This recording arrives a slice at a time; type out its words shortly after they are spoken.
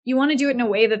you want to do it in a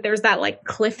way that there's that like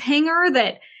cliffhanger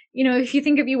that, if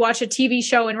you watch a TV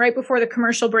show and right before the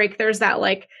commercial break, there's that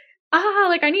like,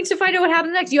 like I need to find out what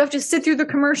happens next. You have to sit through the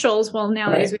commercials. Well,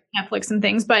 nowadays with Netflix and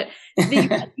things, but you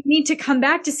need to come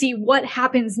back to see what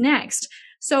happens next.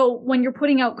 So when you're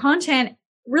putting out content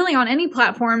really on any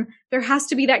platform, there has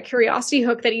to be that curiosity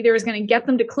hook that either is going to get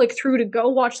them to click through to go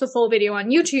watch the full video on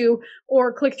YouTube,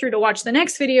 or click through to watch the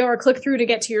next video, or click through to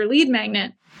get to your lead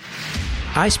magnet.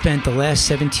 I spent the last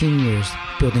 17 years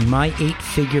building my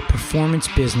 8-figure performance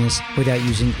business without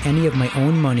using any of my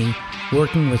own money,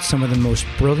 working with some of the most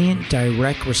brilliant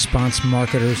direct response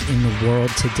marketers in the world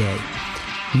today.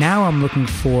 Now I'm looking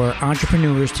for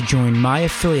entrepreneurs to join my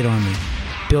affiliate army,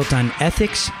 built on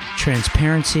ethics,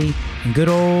 transparency, and good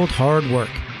old hard work.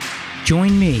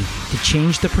 Join me to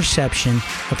change the perception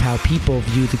of how people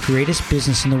view the greatest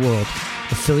business in the world,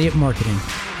 affiliate marketing,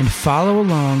 and follow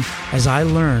along as I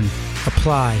learn,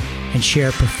 apply, and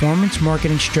share performance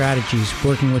marketing strategies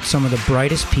working with some of the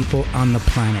brightest people on the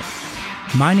planet.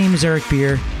 My name is Eric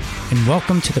Beer, and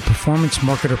welcome to the Performance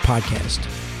Marketer Podcast.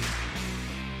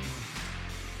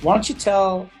 Why don't you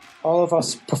tell all of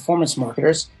us performance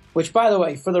marketers, which, by the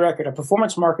way, for the record, a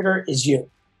performance marketer is you.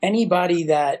 Anybody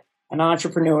that, an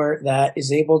entrepreneur that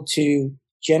is able to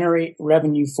generate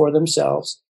revenue for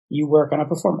themselves, you work on a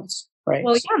performance, right?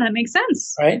 Well, yeah, that makes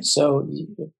sense. Right? So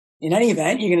in any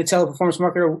event, you're going to tell a performance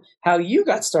marketer how you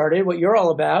got started, what you're all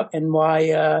about, and why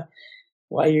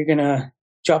you're going to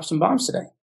drop some bombs today.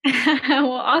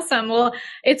 Well, awesome. Well,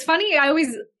 it's funny. I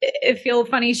always feel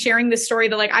funny sharing this story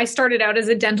that like I started out as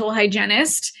a dental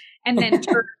hygienist and then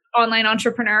turned online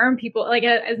entrepreneur, and people like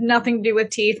it has nothing to do with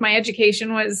teeth. My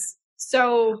education was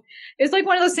it's like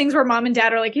one of those things where mom and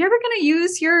dad are like, "You ever going to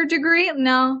use your degree?"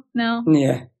 No.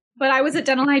 Yeah. But I was a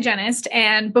dental hygienist.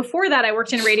 And before that, I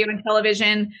worked in radio and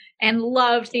television and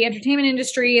loved the entertainment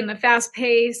industry and the fast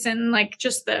pace and like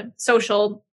just the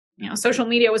social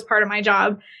media was part of my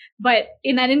job. But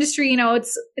in that industry,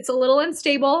 it's a little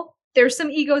unstable. There's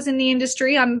some egos in the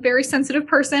industry. I'm a very sensitive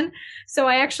person. So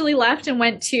I actually left and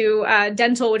went to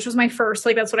dental, which was my first,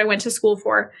 that's what I went to school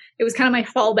for. It was kind of my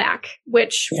fallback,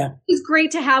 which was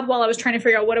great to have while I was trying to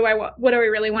figure out what do I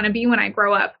really want to be when I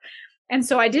grow up. And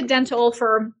so I did dental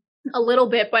for a little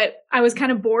bit, but I was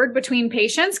kind of bored between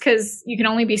patients because you can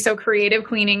only be so creative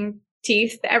cleaning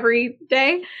teeth every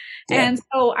day. Yeah. And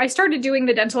so I started doing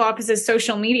the dental office's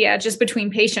social media just between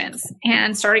patients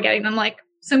and started getting them like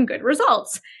some good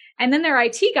results. And then their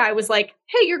IT guy was like,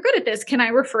 "Hey, you're good at this. Can I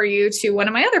refer you to one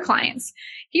of my other clients?"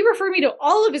 He referred me to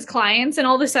all of his clients, and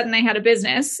all of a sudden I had a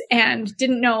business and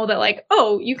didn't know that like,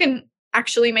 oh, you can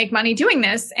actually make money doing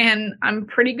this, and I'm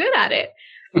pretty good at it.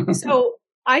 So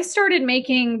I started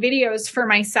making videos for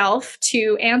myself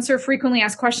to answer frequently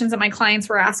asked questions that my clients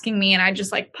were asking me. And I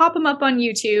just like pop them up on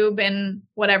YouTube and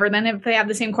whatever. Then if they have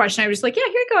the same question, I was just like, "Yeah,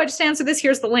 here you go. I just answered this.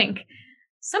 Here's the link."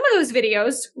 Some of those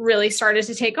videos really started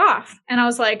to take off. And I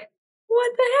was like,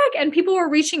 what the heck? And people were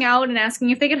reaching out and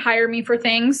asking if they could hire me for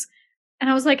things. And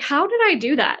I was like, how did I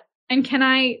do that? And can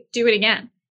I do it again?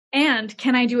 And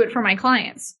can I do it for my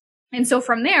clients? And so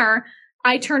from there,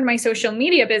 I turned my social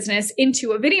media business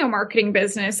into a video marketing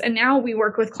business. And now we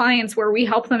work with clients where we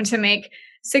help them to make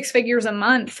 6 figures a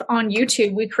month on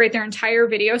YouTube. We create their entire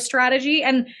video strategy.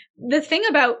 And the thing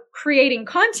about creating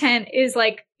content is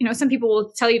like, some people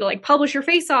will tell you to like publish your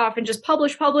face off and just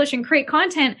publish and create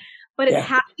content, but it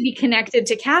has to be connected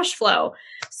to cash flow.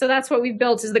 So that's what we've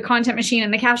built is the content machine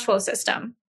and the cash flow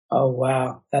system. Oh,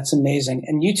 wow. That's amazing.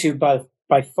 And YouTube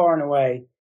by far and away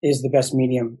is the best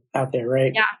medium out there,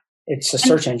 right? Yeah. It's a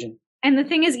search engine. And the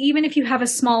thing is, even if you have a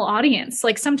small audience,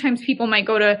 like sometimes people might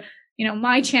go to,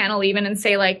 my channel even and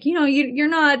say like, you're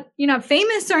not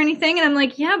famous or anything. And I'm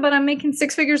like, yeah, but I'm making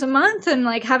 6 figures a month and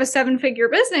like have a 7-figure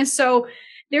business. So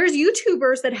there's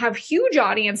YouTubers that have huge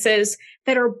audiences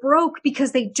that are broke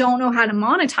because they don't know how to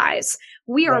monetize.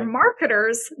 We are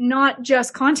marketers, not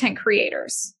just content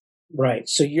creators. Right.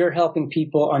 So you're helping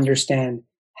people understand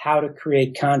how to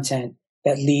create content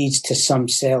that leads to some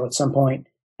sale at some point,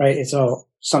 right? It's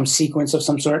some sequence of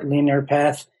some sort, linear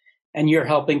path. And you're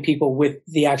helping people with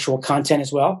the actual content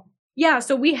as well? Yeah.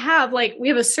 So we have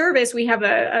a service. We have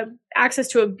a access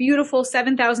to a beautiful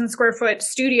 7,000 square foot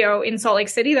studio in Salt Lake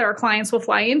City that our clients will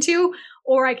fly into,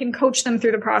 or I can coach them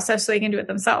through the process so they can do it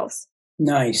themselves.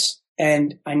 Nice.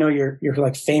 And I know you're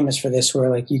like famous for this, where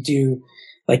like you do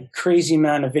like crazy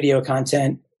amount of video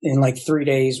content in like 3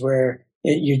 days, where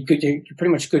you're pretty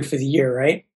much good for the year,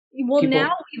 right? Well,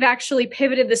 now we've actually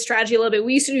pivoted the strategy a little bit.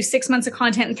 We used to do 6 months of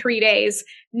content in 3 days.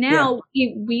 Now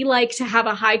we like to have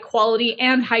a high quality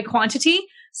and high quantity.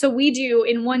 So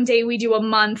in one day, we do a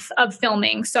month of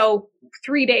filming. So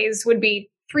 3 days would be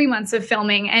 3 months of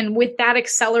filming. And with that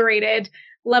accelerated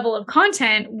level of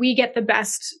content, we get the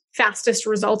best, fastest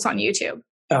results on YouTube.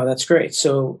 Oh, that's great.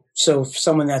 So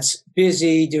someone that's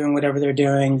busy doing whatever they're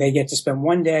doing, they get to spend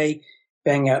one day,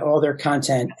 bang out all their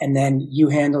content, and then you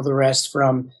handle the rest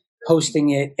from posting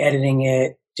it, editing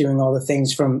it, doing all the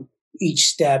things from each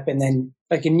step. And then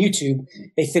like in YouTube,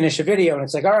 they finish a video and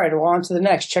it's like, all right, well, on to the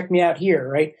next, check me out here,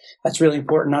 right? That's really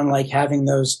important, unlike having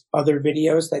those other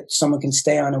videos that someone can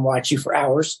stay on and watch you for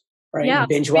hours, right? Yeah. And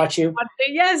binge watch you.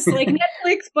 Yes, like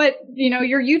Netflix, but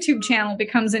your YouTube channel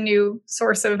becomes a new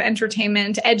source of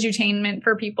entertainment, edutainment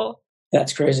for people.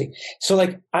 That's crazy. So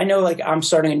like, I know like I'm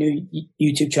starting a new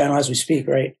YouTube channel as we speak,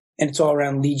 right? And it's all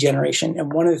around lead generation.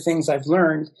 And one of the things I've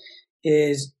learned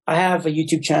is I have a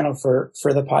YouTube channel for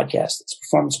the podcast. It's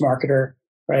Performance Marketer,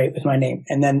 right? With my name.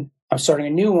 And then I'm starting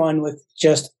a new one with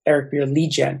just Eric Beer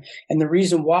Lead Gen. And the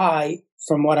reason why,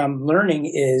 from what I'm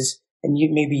learning is, and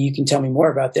maybe you can tell me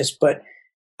more about this, but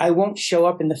I won't show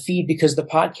up in the feed because the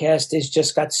podcast has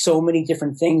just got so many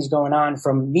different things going on,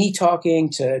 from me talking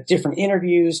to different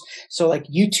interviews. So like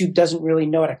YouTube doesn't really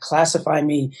know how to classify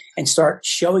me and start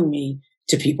showing me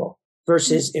to people,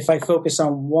 versus if I focus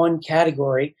on one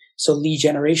category, so lead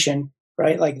generation,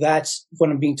 right? Like that's what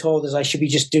I'm being told is I should be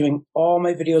just doing all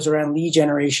my videos around lead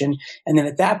generation. And then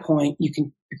at that point, you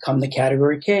can become the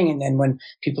category king. And then when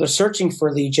people are searching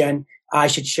for lead gen, I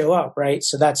should show up, right?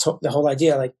 So that's the whole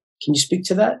idea. Like, can you speak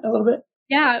to that a little bit?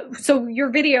 Yeah. So your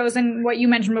videos and what you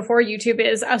mentioned before, YouTube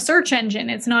is a search engine.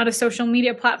 It's not a social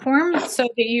media platform. So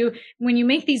that when you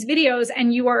make these videos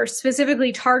and you are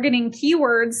specifically targeting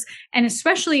keywords, and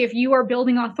especially if you are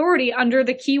building authority under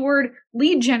the keyword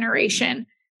lead generation,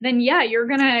 then yeah, you're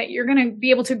gonna be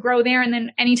able to grow there. And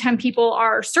then anytime people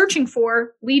are searching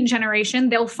for lead generation,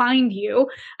 they'll find you.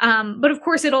 But of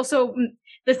course, it also,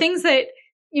 the things that,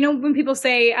 when people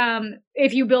say,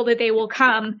 if you build it, they will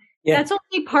come. Yeah. That's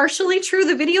only partially true.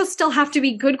 The videos still have to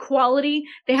be good quality.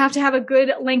 They have to have a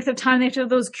good length of time. They have to have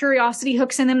those curiosity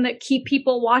hooks in them that keep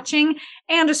people watching,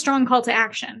 and a strong call to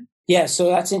action. Yeah. So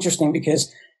that's interesting,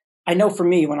 because I know for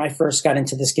me, when I first got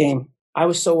into this game, I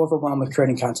was so overwhelmed with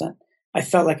creating content. I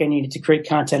felt like I needed to create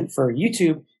content for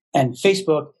YouTube and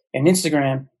Facebook and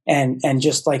Instagram and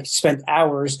just like spent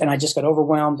hours, and I just got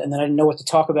overwhelmed, and then I didn't know what to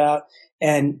talk about.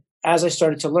 And as I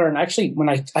started to learn, actually, when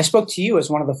I spoke to you as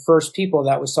one of the first people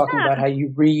that was talking about how you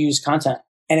reuse content,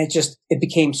 and it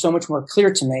became so much more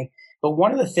clear to me. But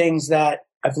one of the things that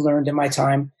I've learned in my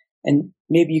time, and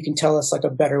maybe you can tell us like a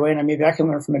better way, and maybe I can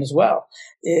learn from it as well,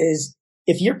 is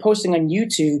if you're posting on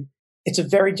YouTube, it's a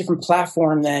very different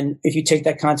platform than if you take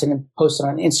that content and post it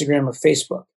on Instagram or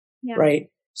Facebook, right?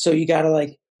 So you got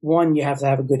to you have to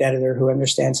have a good editor who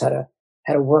understands how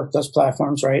to work those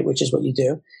platforms, right? Which is what you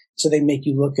do. So they make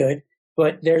you look good.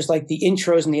 But there's like the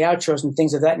intros and the outros and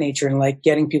things of that nature, and like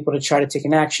getting people to try to take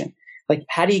an action. Like,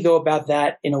 how do you go about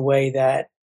that in a way that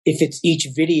if it's each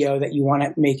video that you want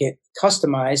to make it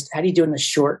customized, how do you do it in a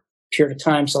short period of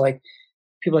time? So like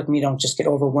people like me don't just get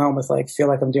overwhelmed with feel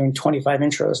like I'm doing 25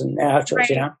 intros and outros,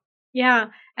 right. Yeah.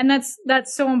 And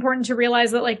that's so important to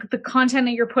realize that like the content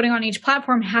that you're putting on each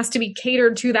platform has to be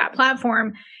catered to that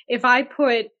platform. If I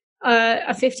put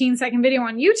a 15-second video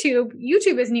on YouTube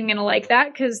isn't even going to like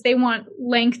that, because they want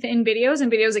length in videos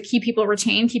and videos that keep people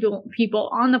retained, keep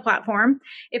people on the platform.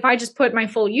 If I just put my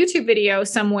full YouTube video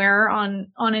somewhere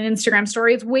on an Instagram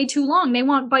story, it's way too long. They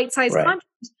want bite-sized content.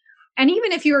 And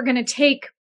even if you are going to take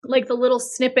like the little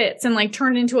snippets and like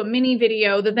turn it into a mini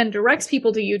video that then directs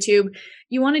people to YouTube,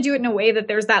 you want to do it in a way that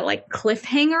there's that like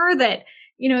cliffhanger that,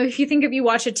 if you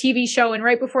watch a TV show and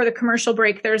right before the commercial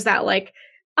break, there's that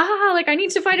I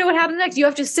need to find out what happens next. You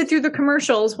have to sit through the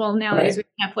commercials. Well, nowadays with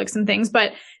Netflix and things,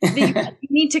 but you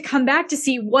need to come back to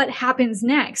see what happens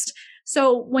next.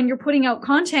 So when you're putting out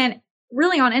content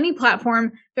really on any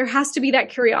platform, there has to be that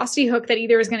curiosity hook that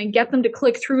either is going to get them to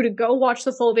click through to go watch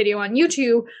the full video on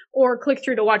YouTube, or click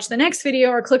through to watch the next video,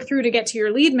 or click through to get to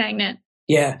your lead magnet.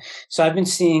 Yeah. So I've been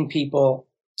seeing people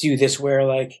do this where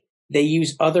they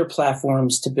use other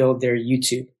platforms to build their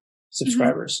YouTube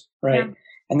subscribers, right? Yeah.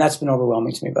 And that's been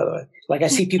overwhelming to me, by the way. I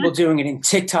see people doing it in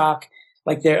TikTok.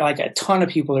 They're a ton of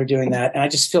people are doing that. And I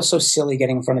just feel so silly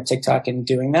getting in front of TikTok and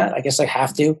doing that. I guess I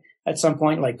have to at some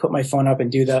point, put my phone up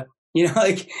and do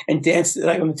and dance.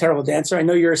 I'm a terrible dancer. I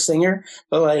know you're a singer,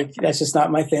 but that's just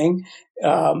not my thing.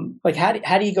 How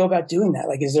do you go about doing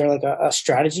that? Is there a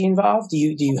strategy involved? Do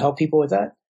you help people with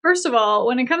that? First of all,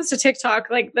 when it comes to TikTok,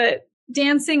 the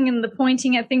dancing and the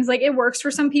pointing at things, it works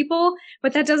for some people,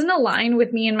 but that doesn't align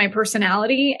with me and my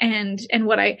personality and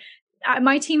what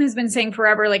my team has been saying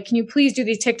forever. Can you please do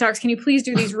these TikToks? Can you please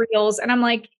do these reels? And I'm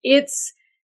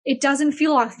it doesn't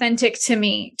feel authentic to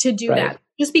me to do that.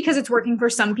 just because it's working for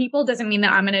some people doesn't mean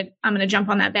that I'm going to jump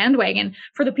on that bandwagon.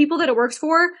 For the people that it works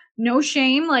for, no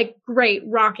shame, like great,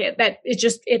 rock it. That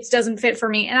it doesn't fit for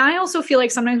me. And I also feel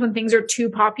like sometimes when things are too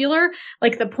popular,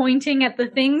 like the pointing at the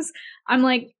things, I'm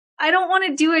like, I don't want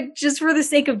to do it just for the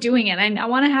sake of doing it. I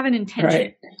want to have an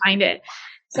intention behind it.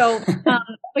 So,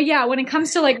 but yeah, when it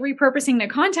comes to like repurposing the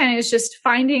content, it's just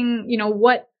finding,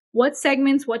 what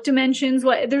segments, what dimensions,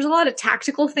 there's a lot of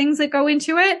tactical things that go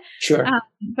into it. Sure.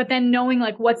 But then knowing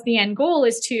like what's the end goal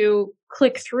is to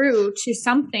click through to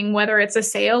something, whether it's a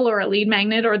sale or a lead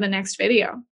magnet or the next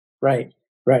video. Right.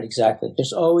 Exactly.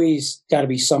 There's always got to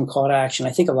be some call to action.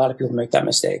 I think a lot of people make that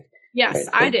mistake. Yes,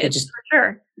 right? I did for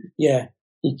sure. Yeah.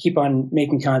 You keep on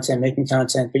making content,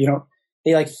 but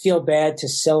they like feel bad to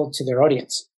sell to their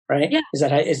audience. Right? Yeah.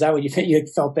 Is that what you think? You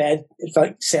felt bad? It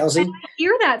felt salesy? I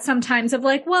hear that sometimes of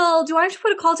like, well, do I have to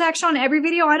put a call to action on every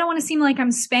video? I don't want to seem like I'm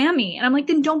spammy. And I'm like,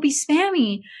 then don't be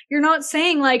spammy. You're not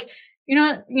saying like, you're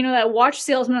not, that watch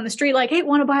salesman on the street, like, hey,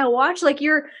 want to buy a watch? Like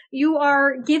you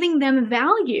are giving them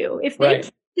value. If they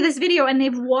to this video and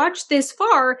they've watched this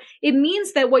far, it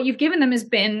means that what you've given them has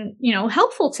been,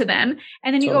 helpful to them.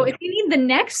 And then you go, if you need the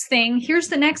next thing, here's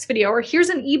the next video, or here's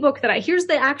an ebook here's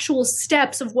the actual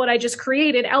steps of what I just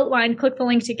created, outlined, click the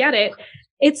link to get it.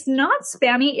 It's not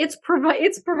spammy. It's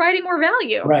providing more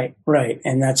value. Right.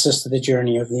 And that's just the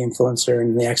journey of the influencer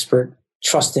and the expert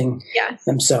trusting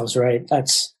themselves, right?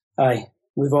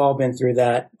 We've all been through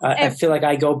that. I feel like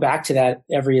I go back to that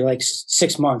every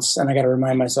 6 months, and I got to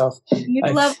remind myself. You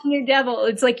love your devil.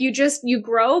 It's like you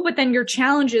grow, but then your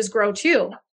challenges grow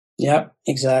too. Yep,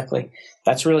 exactly.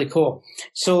 That's really cool.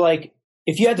 So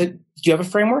if you do you have a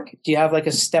framework? Do you have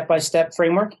a step-by-step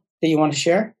framework that you want to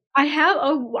share? I have.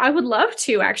 Oh, I would love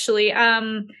to actually.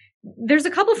 There's a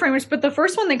couple of frameworks, but the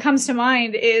first one that comes to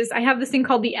mind is I have this thing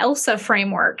called the Elsa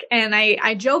framework. And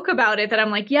I joke about it that I'm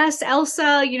like, yes,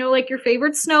 Elsa, like your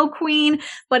favorite snow queen.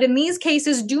 But in these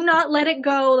cases, do not let it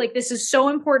go. Like this is so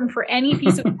important for any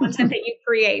piece of content that you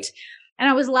create. And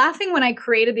I was laughing when I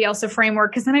created the Elsa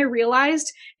framework because then I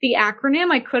realized the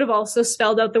acronym, I could have also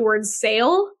spelled out the word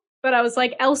sale, but I was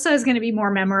like, Elsa is going to be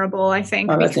more memorable, I think.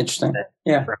 Oh, that's interesting.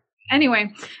 Yeah.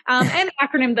 Anyway, and the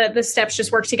acronym, the steps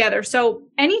just work together. So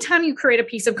anytime you create a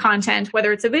piece of content,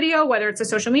 whether it's a video, whether it's a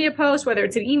social media post, whether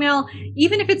it's an email,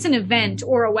 even if it's an event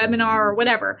or a webinar or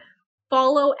whatever,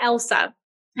 follow ELSA.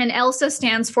 And ELSA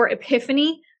stands for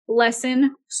Epiphany,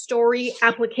 Lesson, Story,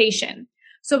 Application.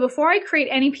 So before I create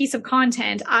any piece of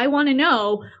content, I want to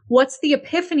know what's the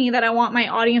epiphany that I want my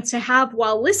audience to have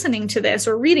while listening to this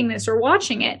or reading this or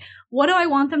watching it. What do I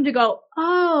want them to go,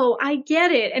 oh, I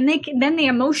get it. And then they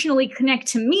emotionally connect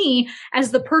to me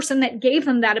as the person that gave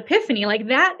them that epiphany. Like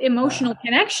that emotional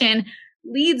connection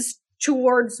leads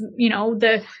towards,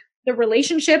 the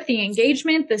relationship, the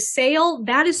engagement, the sale.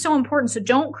 That is so important. So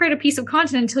don't create a piece of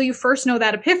content until you first know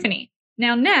that epiphany.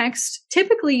 Now, next,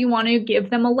 typically you want to give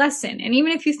them a lesson. And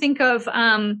even if you think of,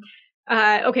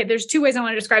 there's two ways I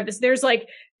want to describe this.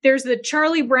 There's the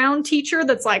Charlie Brown teacher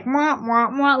that's like, mwah, mwah,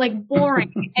 mwah, like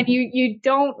boring. And you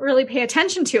don't really pay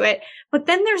attention to it. But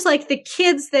then there's the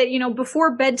kids that,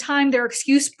 before bedtime, their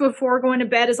excuse before going to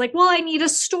bed is like, well, I need a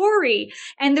story.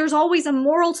 And there's always a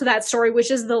moral to that story, which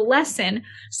is the lesson.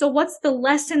 So what's the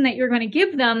lesson that you're going to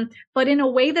give them, but in a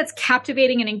way that's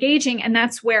captivating and engaging? And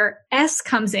that's where S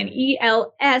comes in.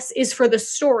 ELS is for the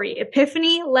story.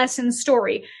 Epiphany, lesson,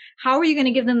 story. How are you going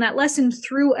to give them that lesson?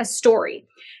 Through a story.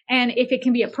 And if it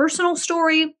can be a personal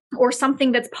story or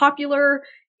something that's popular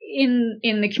in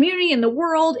the community, in the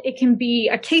world, it can be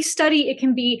a case study. It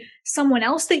can be someone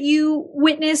else that you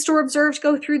witnessed or observed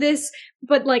go through this,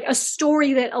 but a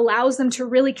story that allows them to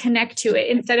really connect to it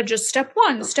instead of just step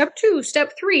 1, step 2,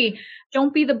 step 3.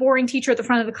 Don't be the boring teacher at the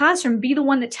front of the classroom. Be the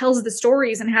one that tells the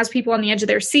stories and has people on the edge of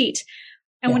their seat.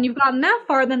 And when you've gotten that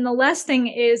far, then the last thing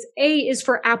is A is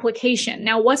for application.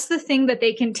 Now, what's the thing that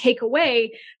they can take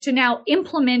away to now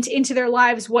implement into their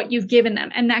lives what you've given them?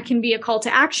 And that can be a call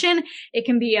to action. It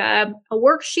can be a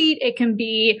worksheet. It can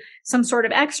be some sort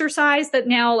of exercise that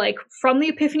now, from the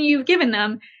epiphany you've given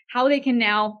them, how they can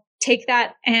now take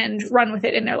that and run with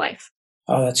it in their life.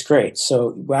 Oh, that's great.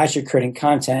 So as you're creating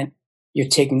content, you're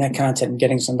taking that content and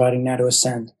getting somebody now to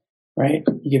ascend, right?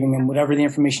 You're giving them whatever the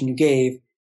information you gave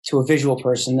to a visual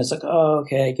person that's like, oh,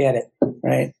 okay, I get it.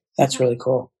 Right. That's really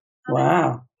cool.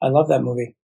 Wow. I love that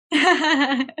movie.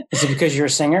 Is it because you're a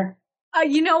singer?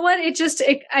 You know what?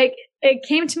 It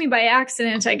came to me by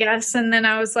accident, I guess. And then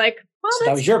I was like, well, so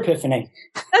that was your epiphany.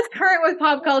 That's current with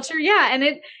pop culture. Yeah.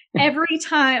 And every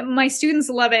time my students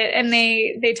love it and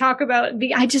they talk about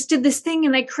I just did this thing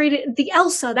and I created the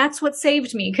Elsa. That's what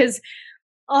saved me. 'Cause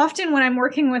often when I'm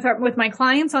working with my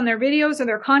clients on their videos or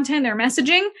their content, their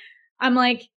messaging, I'm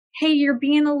like, hey, you're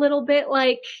being a little bit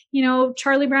like,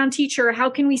 Charlie Brown teacher. How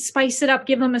can we spice it up?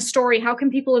 Give them a story. How can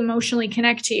people emotionally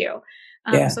connect to you?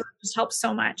 So it just helps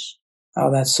so much.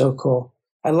 Oh, that's so cool.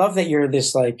 I love that you're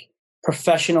this like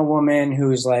professional woman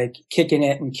who's like kicking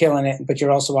it and killing it, but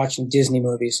you're also watching Disney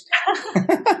movies.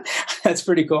 That's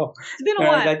pretty cool. It's been a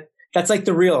while. That's like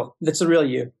the real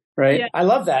you, right? Yeah. I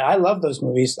love that. I love those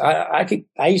movies. I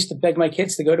used to beg my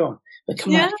kids to go to them. Like,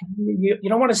 come on, you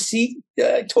don't want to see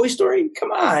Toy Story?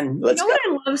 Come on, let's go. What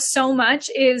I love so much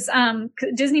is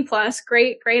Disney Plus,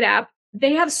 great app.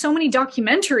 They have so many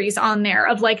documentaries on there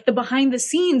of like the behind the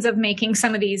scenes of making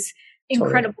some of these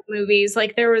incredible movies.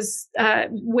 Like there was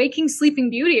Waking Sleeping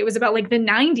Beauty. It was about like the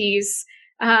 90s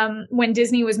when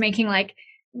Disney was making like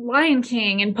Lion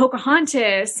King and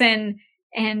Pocahontas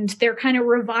and their kind of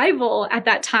revival at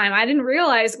that time. I didn't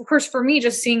realize, of course, for me,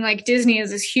 just seeing like Disney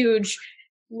as this huge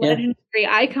legendary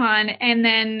icon, and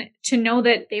then to know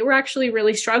that they were actually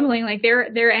really struggling, like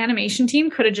their animation team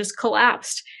could have just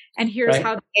collapsed. And here's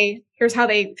how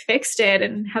they fixed it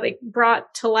and how they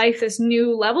brought to life this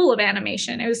new level of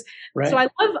animation. It was so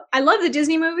I love the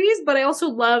Disney movies, but I also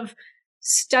love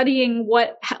studying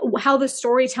how the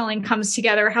storytelling comes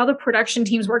together, how the production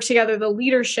teams work together, the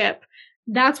leadership.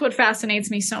 That's what fascinates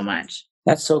me so much.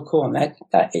 That's so cool. And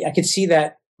that I could see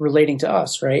that relating to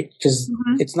us, right? Because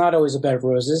it's not always a bed of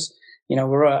roses.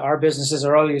 Our businesses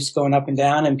are always going up and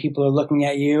down, and people are looking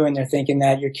at you and they're thinking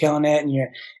that you're killing it and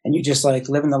you're just like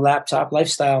living the laptop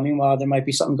lifestyle. Meanwhile, there might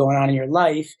be something going on in your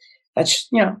life that's,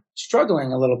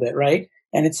 struggling a little bit, right?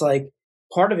 And it's like,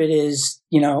 part of it is,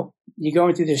 you're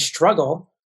going through this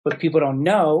struggle, but people don't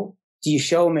know. Do you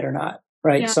show them it or not?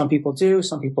 Right? Yeah. Some people do,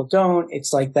 some people don't.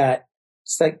 It's like that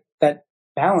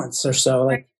balance or so,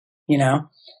 like,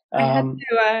 I had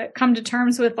to come to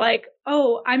terms with like,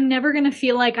 oh, I'm never going to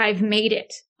feel like I've made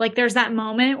it. Like there's that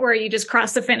moment where you just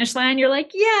cross the finish line. You're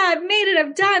like, yeah, I've made it.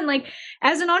 I've done. Like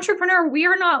as an entrepreneur, we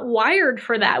are not wired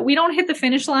for that. We don't hit the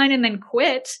finish line and then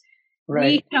quit. Right.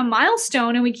 We hit a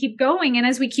milestone and we keep going. And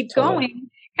as we keep going,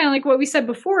 kind of like what we said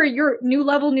before, your new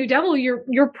level, new devil,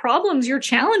 your problems, your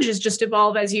challenges just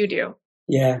evolve as you do.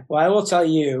 Yeah. Well, I will tell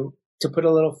you, to put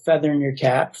a little feather in your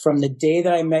cap, from the day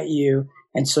that I met you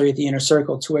and saw you at the Inner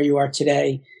Circle to where you are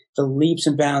today, the leaps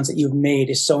and bounds that you've made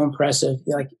is so impressive.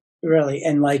 Like really.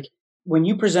 And like when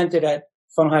you presented at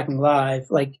Funnel Hacking Live,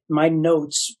 like my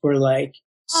notes were like,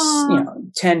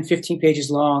 10, 15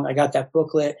 pages long. I got that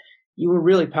booklet. You were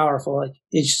really powerful. Like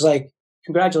it's just like,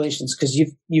 congratulations, because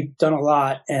you've done a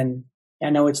lot, and I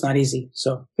know it's not easy.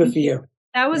 So good for you.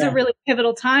 That was a really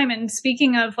pivotal time. And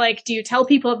speaking of like, do you tell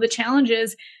people of the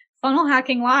challenges? Funnel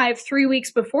Hacking Live, 3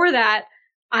 weeks before that,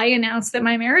 I announced that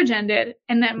my marriage ended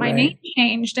and that my name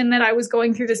changed and that I was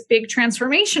going through this big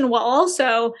transformation while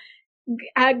also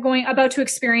about to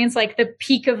experience like the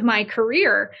peak of my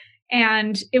career.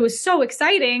 And it was so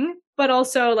exciting, but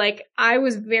also like I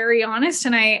was very honest,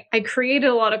 and I created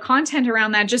a lot of content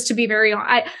around that just to be very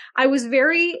honest. I was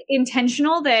very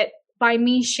intentional that by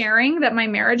me sharing that my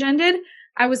marriage ended,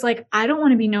 I was like, I don't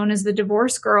want to be known as the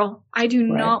divorce girl. I do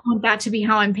not want that to be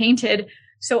how I'm painted.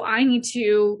 So I need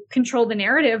to control the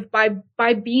narrative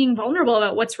by being vulnerable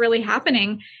about what's really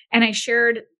happening. And I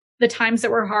shared the times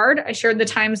that were hard. I shared the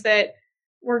times that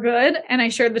were good. And I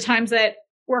shared the times that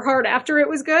were hard after it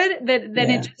was good.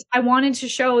 I wanted to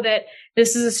show that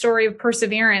this is a story of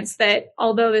perseverance, that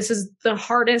although this is the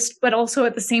hardest, but also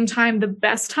at the same time, the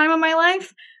best time of my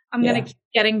life, I'm going to keep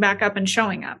getting back up and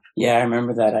showing up. Yeah, I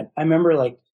remember that. I remember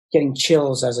like getting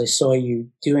chills as I saw you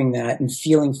doing that and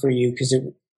feeling for you, because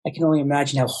I can only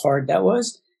imagine how hard that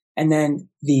was. And then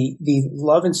the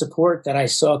love and support that I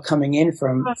saw coming in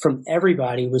from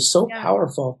everybody was so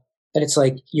powerful that it's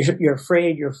like you're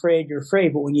afraid.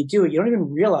 But when you do it, you don't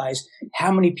even realize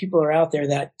how many people are out there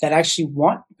that actually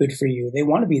want good for you. They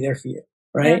want to be there for you,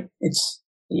 right?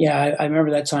 Yeah. I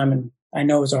remember that time, and I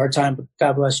know it was a hard time, but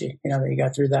God bless you, that you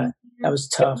got through that. That was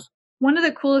tough. One of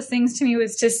the coolest things to me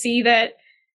was to see that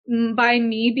by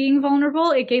me being vulnerable,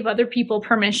 it gave other people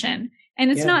permission. And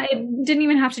it didn't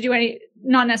even have to do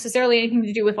not necessarily anything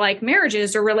to do with like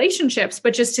marriages or relationships,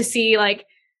 but just to see like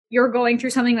you're going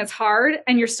through something that's hard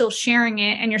and you're still sharing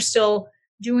it and you're still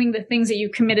doing the things that you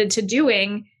committed to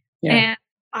doing. Yeah. And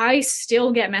I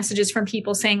still get messages from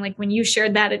people saying like, when you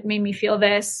shared that, it made me feel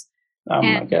this. Oh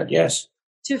my God. Yes.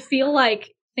 To feel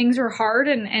like things are hard.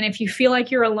 And if you feel like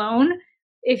you're alone,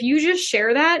 if you just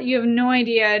share that, you have no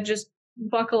idea, just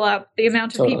buckle up. The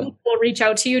amount of people who will reach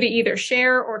out to you to either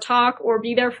share or talk or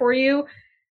be there for you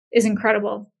is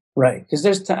incredible. Right. Because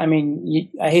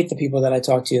I hate the people that I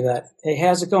talk to that, hey,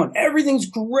 how's it going? Everything's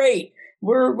great.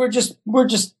 we're just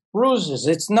bruises.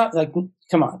 It's not like,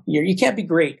 come on, you can't be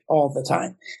great all the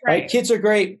time, right? Kids are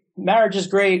great, marriage is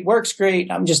great, work's great.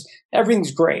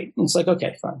 Everything's great. And it's like,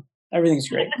 okay, fine, everything's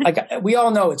great. Like we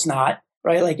all know it's not,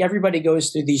 right? Like everybody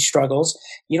goes through these struggles.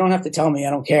 You don't have to tell me, I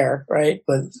don't care, right?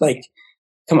 But like,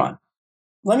 come on.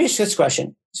 Let me ask you this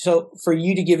question. So for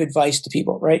you to give advice to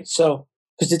people, right? So,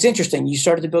 because it's interesting, you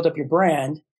started to build up your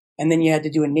brand and then you had to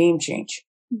do a name change.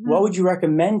 What would you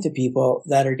recommend to people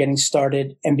that are getting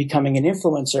started and becoming an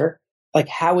influencer? Like,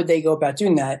 how would they go about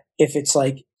doing that if it's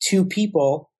like two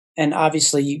people and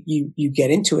obviously you get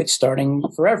into it starting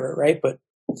forever, right? But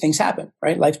things happen,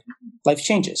 right? Life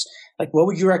changes. Like, what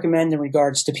would you recommend in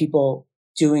regards to people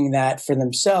doing that for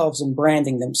themselves and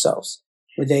branding themselves?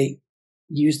 Would they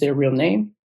use their real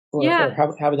name? Or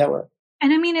how would that work?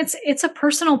 And I mean, it's a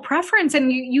personal preference,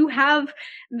 and you have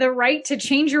the right to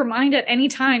change your mind at any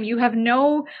time. You have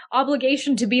no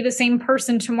obligation to be the same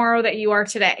person tomorrow that you are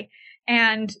today.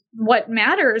 And what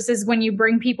matters is when you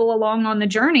bring people along on the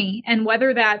journey, and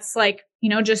whether that's like,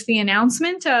 just the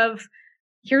announcement of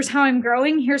here's how I'm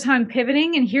growing, here's how I'm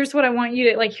pivoting, and here's what I want you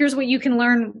to like, here's what you can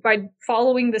learn by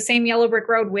following the same yellow brick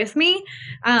road with me.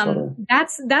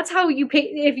 That's how you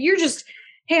pay. If you're just,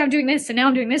 hey, I'm doing this and now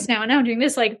I'm doing this now and now I'm doing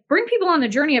this, like bring people on the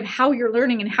journey of how you're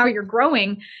learning and how you're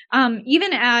growing.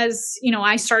 Even as,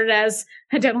 I started as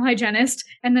a dental hygienist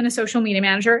and then a social media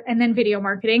manager and then video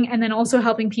marketing and then also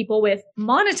helping people with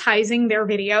monetizing their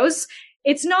videos.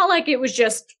 It's not like it was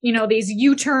just, these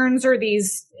U-turns or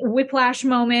these whiplash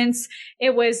moments.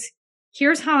 It was,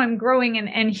 here's how I'm growing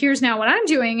and here's now what I'm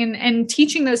doing and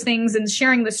teaching those things and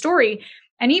sharing the story.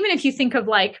 And even if you think of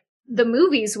like the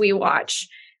movies we watch,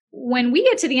 when we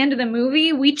get to the end of the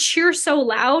movie, we cheer so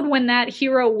loud when that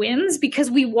hero wins because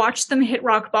we watched them hit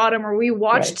rock bottom, or we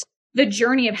watched the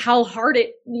journey of how hard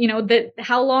it,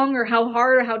 how long or how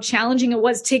hard or how challenging it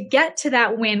was to get to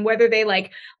that win, whether they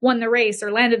like won the race or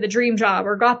landed the dream job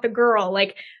or got the girl.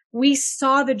 Like we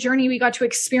saw the journey, we got to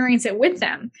experience it with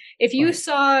them. If you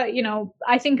saw,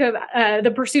 I think of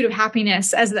The Pursuit of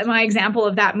Happiness as my example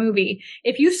of that movie.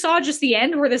 If you saw just the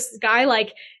end where this guy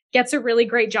like gets a really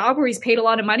great job where he's paid a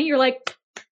lot of money, you're like,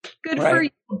 good for you.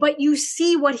 But you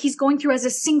see what he's going through as a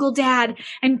single dad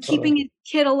and keeping his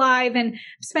kid alive and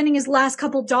spending his last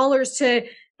couple dollars to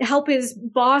help his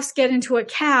boss get into a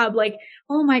cab. Like,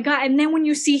 oh my God. And then when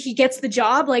you see he gets the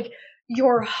job, like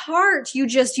your heart, you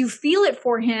feel it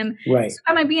for him. Right. So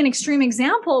that might be an extreme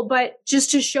example, but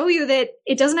just to show you that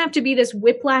it doesn't have to be this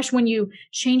whiplash when you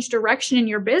change direction in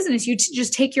your business. You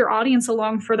just take your audience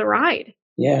along for the ride.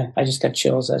 Yeah, I just got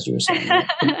chills as you were saying that.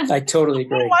 I totally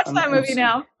agree. Watch that movie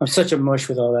now. I'm such a mush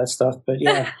with all that stuff, but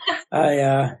yeah,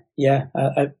 I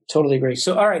totally agree.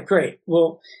 So, all right, great.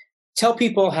 Well, tell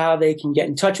people how they can get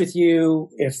in touch with you,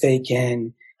 if they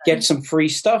can get some free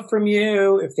stuff from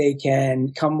you, if they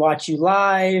can come watch you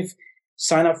live,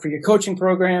 sign up for your coaching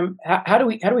program. How do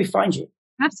we find you?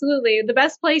 Absolutely. The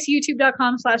best place,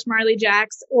 youtube.com/MarleyJax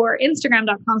or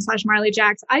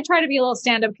Instagram.com/MarleyJax. I try to be a little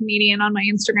stand-up comedian on my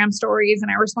Instagram stories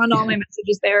and I respond to all my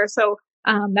messages there. So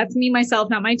that's me, myself,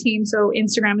 not my team. So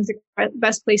Instagram is the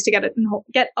best place to get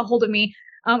a hold of me.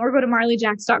 Or go to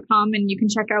MarleyJax.com and you can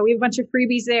check out, we have a bunch of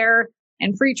freebies there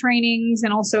and free trainings.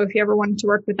 And also if you ever wanted to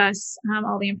work with us,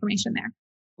 all the information there.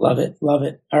 Love it. Love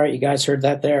it. All right. You guys heard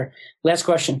that there. Last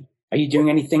question. Are you doing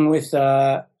anything with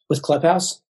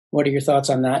Clubhouse? What are your thoughts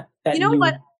on that? You know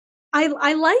what?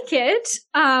 I like it.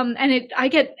 I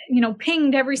get,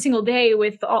 pinged every single day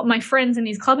with all my friends in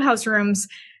these Clubhouse rooms.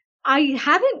 I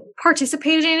haven't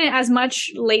participated in it as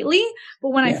much lately,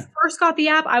 but when I first got the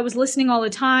app, I was listening all the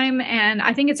time, and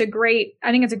I think it's a great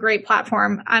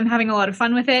platform. I'm having a lot of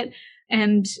fun with it.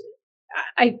 And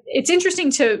it's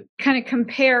interesting to kind of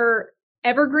compare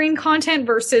evergreen content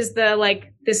versus the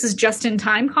this is just in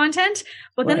time content,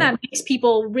 but then that makes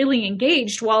people really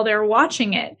engaged while they're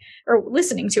watching it or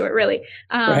listening to it, really.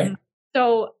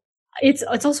 So it's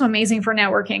also amazing for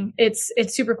networking. It's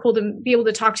super cool to be able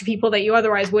to talk to people that you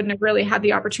otherwise wouldn't have really had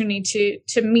the opportunity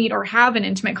to meet or have an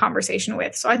intimate conversation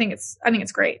with. So I think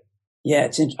it's great. Yeah,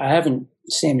 I haven't,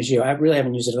 same as you. I really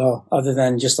haven't used it at all, other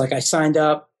than just like I signed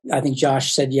up. I think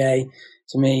Josh said yay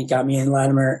to me, got me in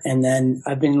Latimer, and then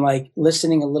I've been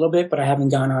listening a little bit, but I haven't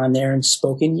gone on there and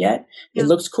spoken yet. It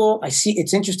looks cool.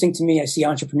 It's interesting to me. I see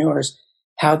entrepreneurs,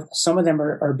 how some of them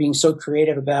are being so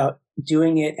creative about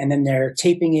doing it, and then they're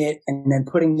taping it and then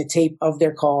putting the tape of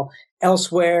their call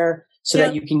elsewhere so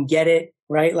that you can get it,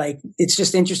 right? It's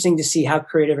just interesting to see how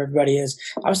creative everybody is.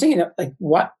 I was thinking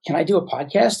what, can I do a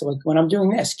podcast? When I'm doing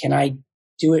this, can I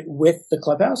do it with the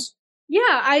Clubhouse?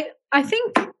 Yeah, I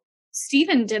think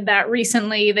Stephen did that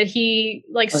recently, that he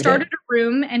started a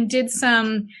room and did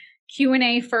some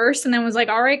Q&A first, and then was like,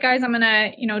 all right, guys, I'm going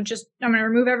to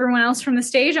remove everyone else from the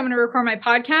stage. I'm going to record my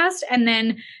podcast. And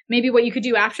then maybe what you could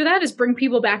do after that is bring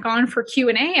people back on for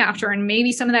Q&A after, and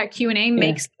maybe some of that Q&A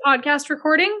makes the podcast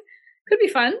recording. Could be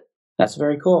fun. That's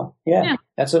very cool. Yeah.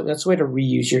 That's a way to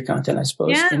reuse your content, I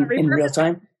suppose, in real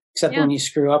time, except when you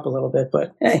screw up a little bit,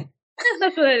 but hey.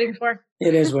 That's what editing's for.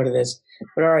 It is what it is.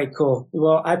 But all right, cool.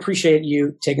 Well, I appreciate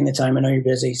you taking the time. I know you're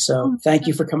busy. So thank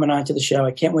you for coming on to the show. I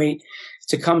can't wait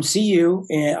to come see you.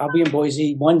 And I'll be in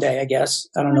Boise one day, I guess.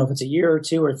 I don't know if it's a year or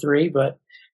 2 or 3, but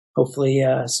hopefully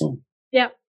soon. Yeah.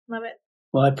 Love it.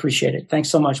 Well, I appreciate it. Thanks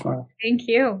so much, Marla. Thank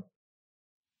you.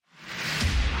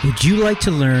 Would you like to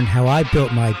learn how I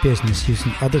built my business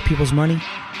using other people's money?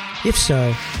 If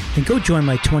so, then go join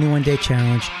my 21-day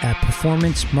challenge at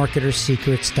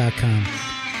performancemarketersecrets.com.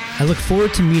 I look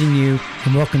forward to meeting you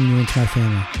and welcoming you into my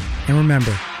family. And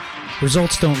remember,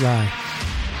 results don't lie,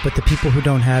 but the people who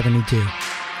don't have any do.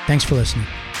 Thanks for listening.